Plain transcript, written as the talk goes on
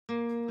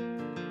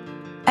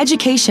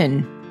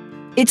Education.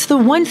 It's the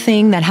one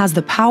thing that has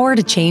the power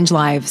to change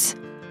lives,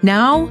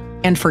 now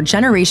and for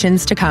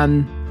generations to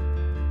come.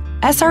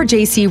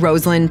 SRJC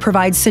Roseland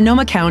provides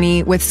Sonoma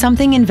County with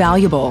something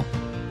invaluable: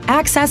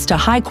 access to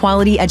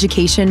high-quality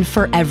education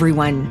for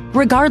everyone,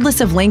 regardless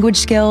of language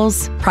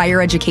skills,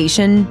 prior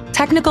education,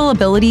 technical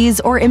abilities,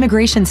 or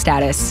immigration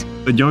status.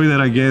 The joy that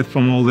I get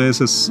from all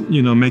this is,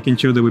 making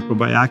sure that we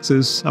provide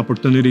access,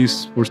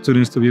 opportunities for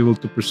students to be able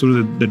to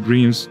pursue their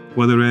dreams,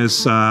 whether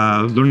it's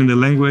learning the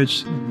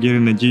language,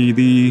 getting a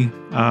GED,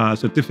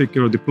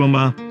 certificate or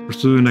diploma,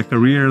 pursuing a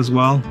career as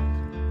well.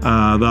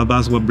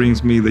 That's what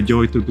brings me the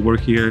joy to work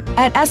here.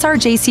 At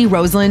SRJC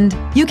Roseland,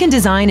 you can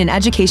design an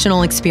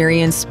educational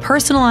experience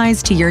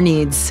personalized to your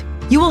needs.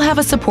 You will have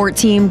a support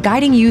team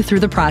guiding you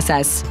through the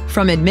process,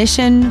 from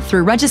admission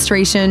through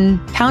registration,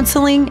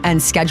 counseling,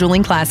 and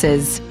scheduling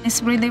classes.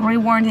 It's really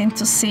rewarding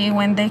to see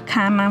when they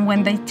come and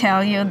when they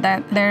tell you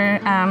that they're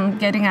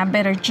getting a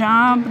better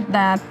job,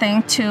 that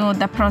thanks to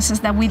the process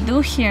that we do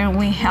here,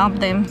 we help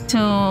them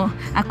to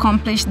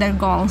accomplish their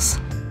goals.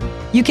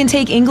 You can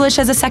take English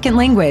as a second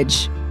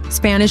language,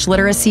 Spanish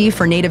literacy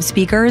for native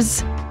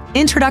speakers,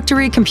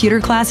 introductory computer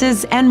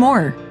classes, and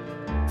more.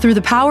 Through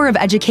the power of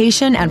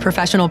education and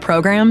professional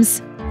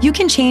programs, you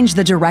can change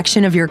the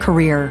direction of your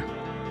career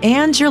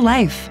and your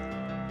life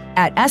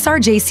at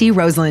SRJC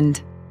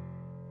Roseland.